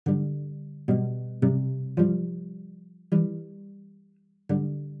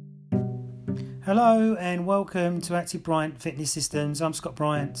Hello and welcome to Active Bryant Fitness Systems. I'm Scott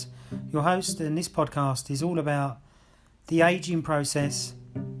Bryant, your host, and this podcast is all about the ageing process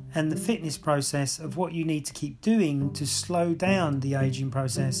and the fitness process of what you need to keep doing to slow down the ageing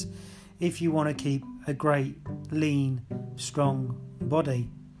process if you want to keep a great, lean, strong body.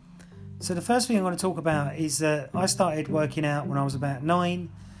 So the first thing I want to talk about is that I started working out when I was about 9.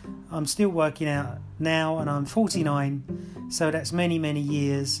 I'm still working out now and I'm 49, so that's many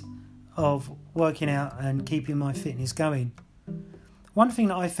years of working out and keeping my fitness going. One thing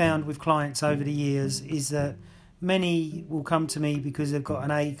that I found with clients over the years is that many will come to me because they've got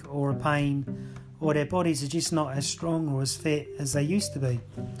an ache or a pain, or their bodies are just not as strong or as fit as they used to be.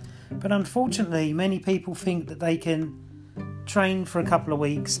 But unfortunately, many people think that they can train for a couple of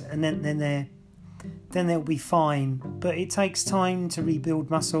weeks and then they'll be fine. But it takes time to rebuild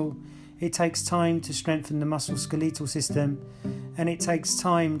muscle. It takes time to strengthen the musculoskeletal system, and it takes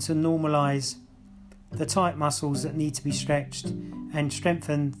time to normalise the tight muscles that need to be stretched and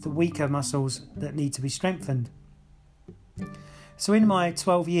strengthen the weaker muscles that need to be strengthened. So in my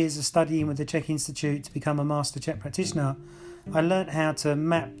 12 years of studying with the CHEK Institute to become a Master CHEK practitioner, I learnt how to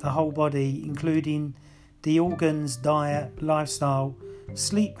map the whole body, including the organs, diet, lifestyle,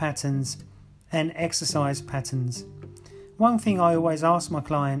 sleep patterns and exercise patterns. One thing I always ask my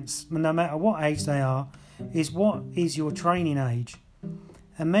clients, no matter what age they are, is what is your training age?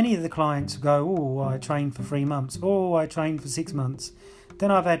 And many of the clients go, I trained for 3 months, I trained for 6 months, then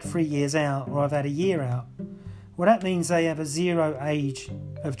I've had 3 years out, or I've had a year out. Well, that means they have a zero age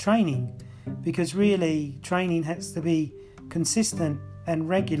of training, because really training has to be consistent and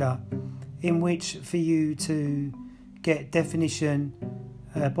regular, in which for you to get definition,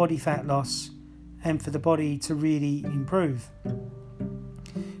 body fat loss, and for the body to really improve.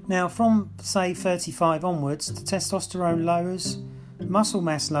 Now, from say 35 onwards, the testosterone lowers, muscle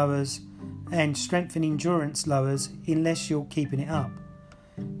mass lowers, and strength and endurance lowers unless you're keeping it up.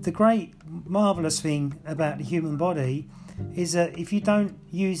 The great, marvellous thing about the human body is that if you don't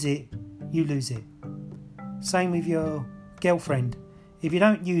use it, you lose it. Same with your girlfriend. If you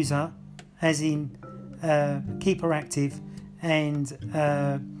don't use her, as in keep her active and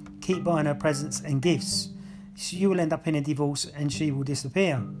keep buying her presents and gifts, you will end up in a divorce and she will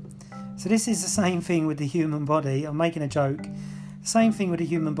disappear. So this is the same thing with the human body. I'm making a joke. Same thing with the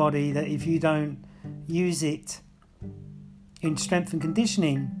human body, that if you don't use it in strength and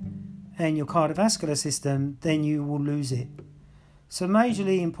conditioning and your cardiovascular system, then you will lose it. So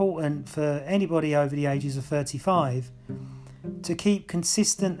majorly important for anybody over the ages of 35 to keep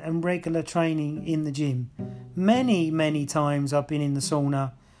consistent and regular training in the gym. Many times I've been in the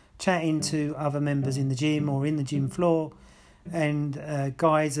sauna chatting to other members in the gym or in the gym floor, and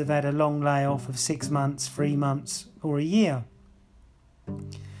guys have had a long layoff of 6 months, 3 months or a year.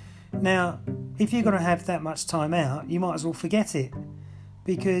 Now, if you're going to have that much time out, you might as well forget it,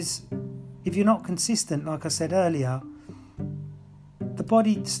 because if you're not consistent, like I said earlier, the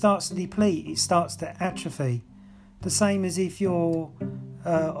body starts to deplete, it starts to atrophy. The same as if you're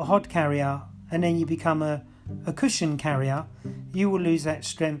a hod carrier and then you become a cushion carrier, you will lose that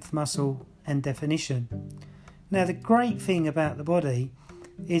strength, muscle and definition. Now, the great thing about the body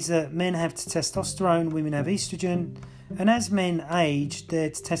is that men have testosterone, women have estrogen, and as men age, their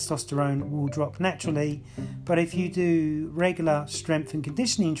testosterone will drop naturally. But if you do regular strength and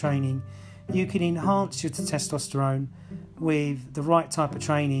conditioning training, you can enhance your testosterone with the right type of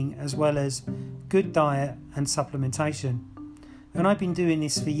training, as well as good diet and supplementation. And I've been doing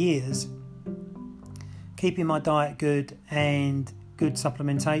this for years, keeping my diet good and good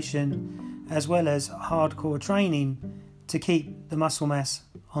supplementation, as well as hardcore training to keep the muscle mass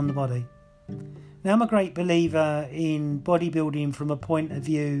on the body. Now, I'm a great believer in bodybuilding from a point of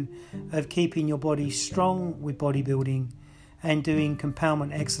view of keeping your body strong with bodybuilding and doing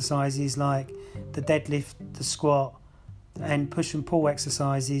compoundment exercises like the deadlift, the squat, and push and pull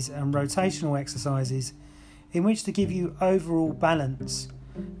exercises and rotational exercises, in which to give you overall balance.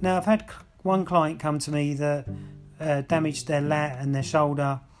 Now, I've had one client come to me that damaged their lat and their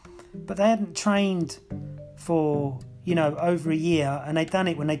shoulder, but they hadn't trained for over a year, and they'd done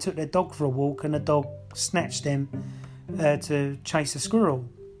it when they took their dog for a walk and the dog snatched them to chase a squirrel.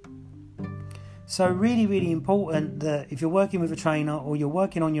 So really important that if you're working with a trainer or you're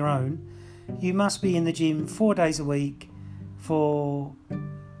working on your own, you must be in the gym 4 days a week for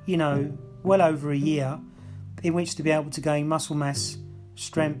well over a year, in which to be able to gain muscle mass,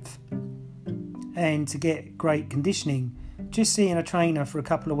 strength and to get great conditioning. Just seeing a trainer for a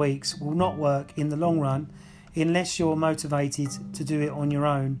couple of weeks will not work in the long run unless you're motivated to do it on your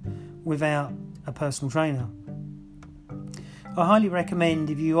own without a personal trainer. I highly recommend,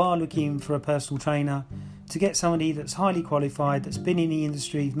 if you are looking for a personal trainer, to get somebody that's highly qualified, that's been in the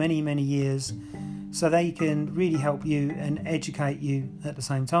industry for many, many years, so they can really help you and educate you at the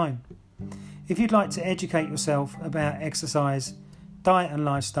same time. If you'd like to educate yourself about exercise, diet and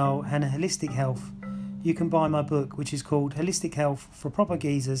lifestyle and holistic health, you can buy my book, which is called Holistic Health for Proper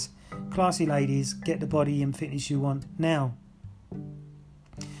Geezers, Classy Ladies, Get the Body and Fitness You Want Now.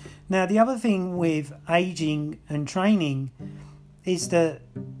 Now, the other thing with aging and training is that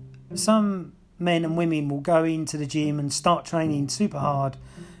some men and women will go into the gym and start training super hard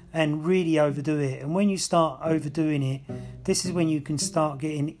and really overdo it. And when you start overdoing it, this is when you can start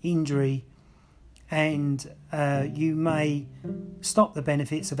getting injury, and you may stop the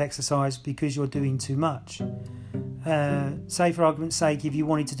benefits of exercise because you're doing too much. Say, for argument's sake, if you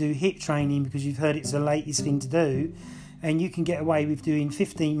wanted to do HIIT training because you've heard it's the latest thing to do, and you can get away with doing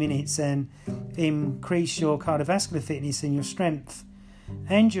 15 minutes and increase your cardiovascular fitness and your strength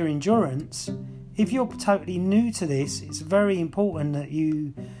and your endurance. If you're totally new to this, it's very important that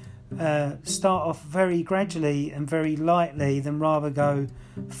you start off very gradually and very lightly, than rather go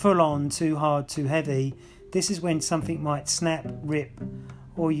full on, too hard, too heavy. This is when something might snap, rip,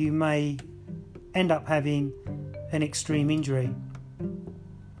 or you may end up having an extreme injury.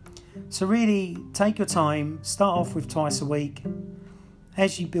 So really take your time, start off with twice a week.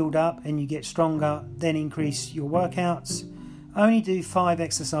 As you build up and you get stronger, then increase your workouts. Only do 5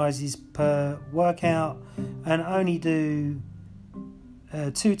 exercises per workout, and only do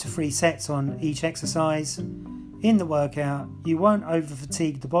 2 to 3 sets on each exercise. In the workout, you won't over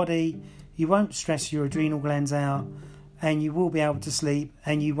fatigue the body, you won't stress your adrenal glands out, and you will be able to sleep,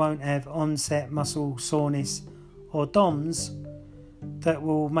 and you won't have onset muscle soreness or DOMS that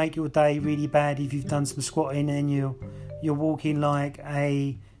will make your day really bad if you've done some squatting and you're walking like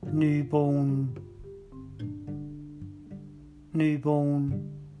a newborn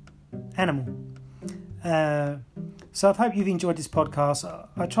animal. So I hope you've enjoyed this podcast.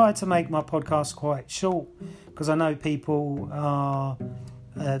 I try to make my podcast quite short because I know people are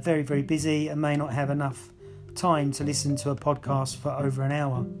very, very busy and may not have enough time to listen to a podcast for over an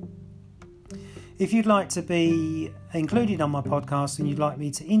hour. If you'd like to be included on my podcast and you'd like me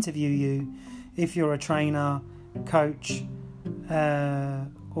to interview you, if you're a trainer, coach,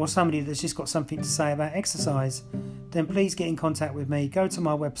 or somebody that's just got something to say about exercise, then please get in contact with me. Go to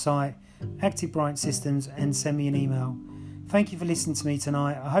my website, Active Bryant Systems, and send me an email. Thank you for listening to me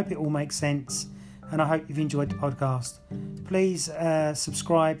tonight. I hope it all makes sense, and I hope you've enjoyed the podcast. Please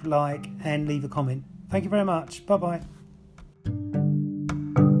subscribe, like, and leave a comment. Thank you very much. Bye-bye.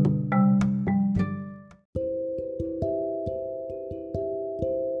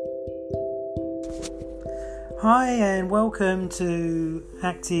 Hi and welcome to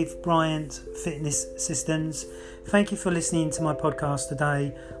Active Bryant Fitness Systems. Thank you for listening to my podcast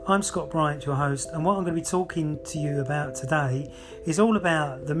today. I'm Scott Bryant, your host, and what I'm going to be talking to you about today is all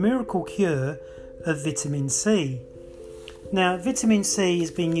about the miracle cure of vitamin C. Now, vitamin C has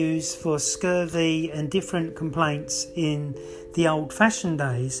been used for scurvy and different complaints in the old-fashioned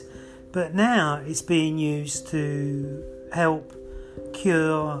days, but now it's being used to help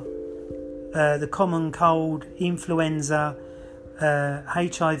cure the common cold, influenza,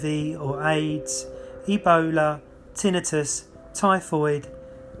 HIV or AIDS, Ebola, tinnitus, typhoid,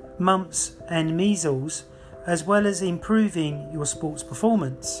 mumps and measles, as well as improving your sports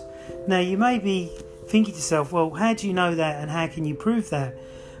performance. Now you may be thinking to yourself, well, how do you know that and how can you prove that?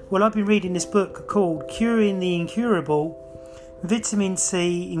 Well, I've been reading this book called Curing the Incurable, Vitamin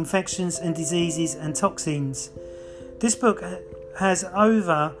C, Infections and Diseases and Toxins. This book has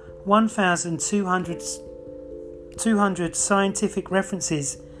over 1,200 scientific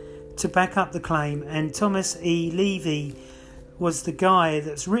references to back up the claim, and Thomas E. Levy was the guy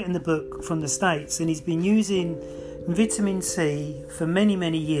that's written the book from the States, and he's been using vitamin C for many,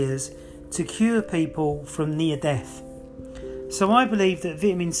 many years to cure people from near death. So I believe that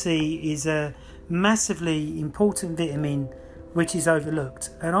vitamin C is a massively important vitamin which is overlooked,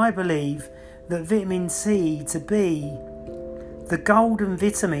 and I believe that vitamin C to be the golden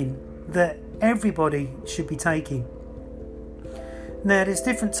vitamin that everybody should be taking. Now, there's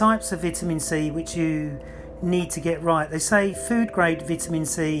different types of vitamin C which you need to get right. They say food grade vitamin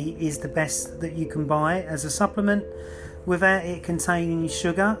C is the best that you can buy as a supplement without it containing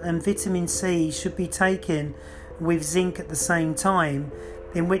sugar, and vitamin C should be taken with zinc at the same time,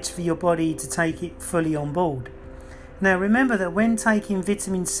 in which for your body to take it fully on board. Now remember that when taking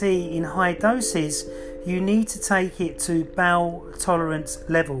vitamin C in high doses, you need to take it to bowel tolerance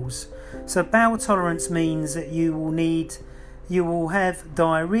levels. So bowel tolerance means that you will have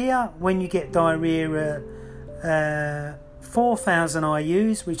diarrhea. When you get diarrhea 4,000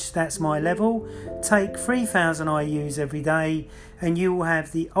 IUs, which that's my level. Take 3,000 IUs every day, and you will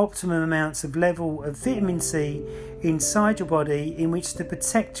have the optimum amounts of level of vitamin C inside your body in which to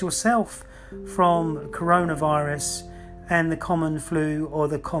protect yourself from coronavirus and the common flu or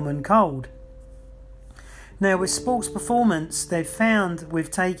the common cold. Now, with sports performance, they've found with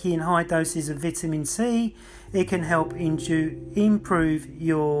taking high doses of vitamin C, it can help improve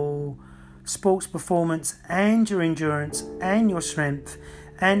your sports performance and your endurance and your strength,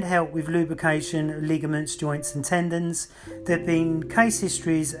 and help with lubrication of ligaments, joints and tendons. There have been case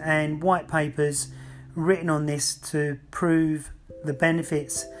histories and white papers written on this to prove the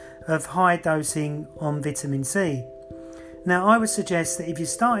benefits of high dosing on vitamin C. Now, I would suggest that if you're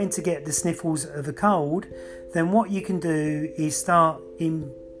starting to get the sniffles of a cold, then what you can do is start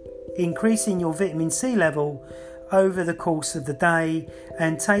increasing your vitamin C level over the course of the day,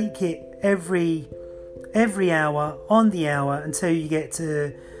 and take it every hour on the hour until you get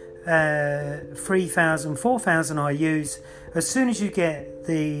to 3,000, 4,000 IUs. As soon as you get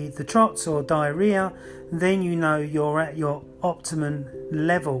the trots or diarrhea, then you know you're at your optimum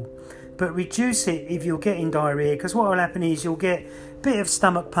level. But reduce it if you're getting diarrhea, because what will happen is you'll get a bit of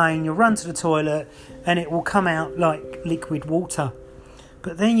stomach pain, you'll run to the toilet and it will come out like liquid water.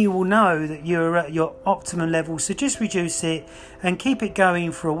 But then you will know that you're at your optimum level, so just reduce it and keep it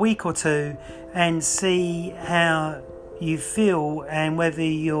going for a week or two and see how you feel, and whether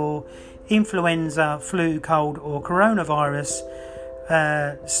your influenza, flu, cold or coronavirus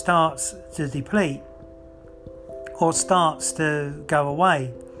starts to deplete or starts to go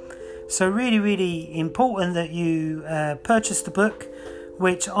away. So really, really important that you purchase the book,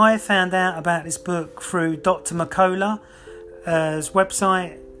 which I found out about this book through Dr. McCullough's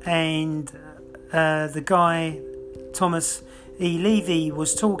website, and the guy Thomas E. Levy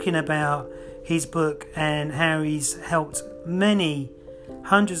was talking about his book and how he's helped many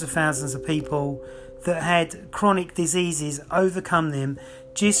hundreds of thousands of people that had chronic diseases overcome them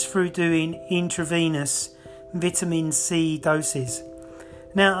just through doing intravenous vitamin C doses.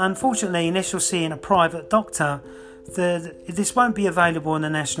 Now, unfortunately, unless you're seeing a private doctor, this won't be available in the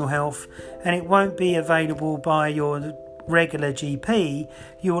National Health, and it won't be available by your regular GP.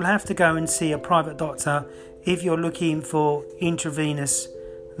 You will have to go and see a private doctor if you're looking for intravenous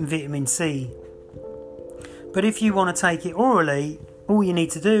vitamin C. But if you want to take it orally, all you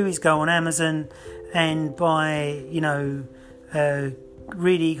need to do is go on Amazon and buy,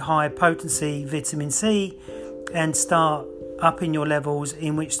 really high potency vitamin C, and start upping your levels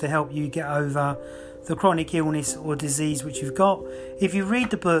in which to help you get over the chronic illness or disease which you've got. If you read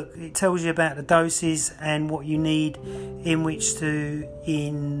the book, it tells you about the doses and what you need in which to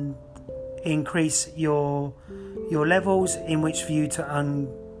increase your levels, in which for you to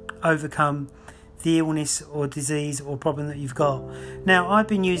overcome the illness or disease or problem that you've got. Now, I've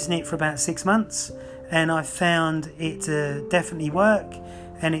been using it for about 6 months, and I found it to definitely work,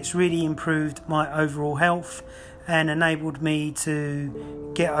 and it's really improved my overall health and enabled me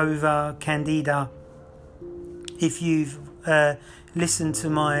to get over Candida. If you've listened to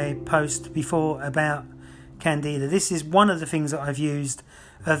my post before about Candida, this is one of the things that I've used,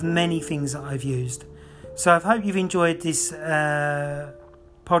 of many things that I've used. So I hope you've enjoyed this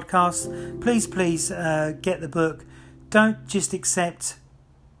podcast. Please get the book. Don't just accept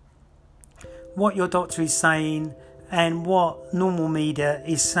what your doctor is saying and what normal media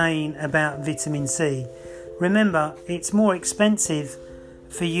is saying about vitamin C. Remember, it's more expensive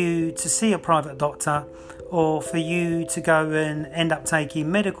for you to see a private doctor, or for you to go and end up taking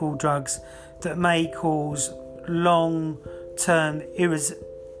medical drugs that may cause long-term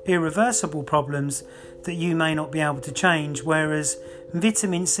irreversible problems that you may not be able to change, whereas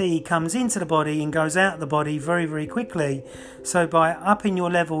vitamin C comes into the body and goes out of the body very, very quickly. So by upping your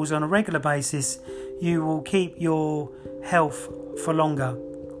levels on a regular basis, you will keep your health for longer.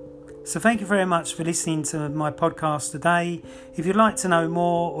 So thank you very much for listening to my podcast today. If you'd like to know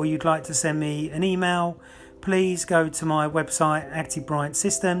more, or you'd like to send me an email, please go to my website, Active Bryant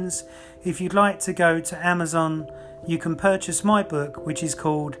Systems. If you'd like to go to Amazon, you can purchase my book, which is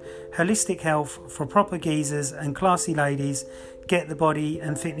called Holistic Health for Proper Geezers and Classy Ladies. Get the body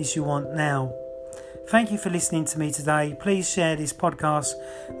and fitness you want now. Thank you for listening to me today. Please share this podcast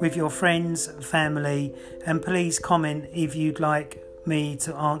with your friends, family, and please comment if you'd like me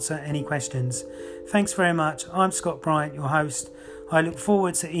to answer any questions. Thanks very much. I'm Scott Bryant, your host. I look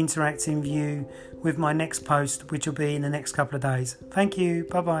forward to interacting with you with my next post, which will be in the next couple of days. Thank you.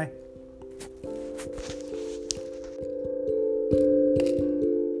 Bye-bye.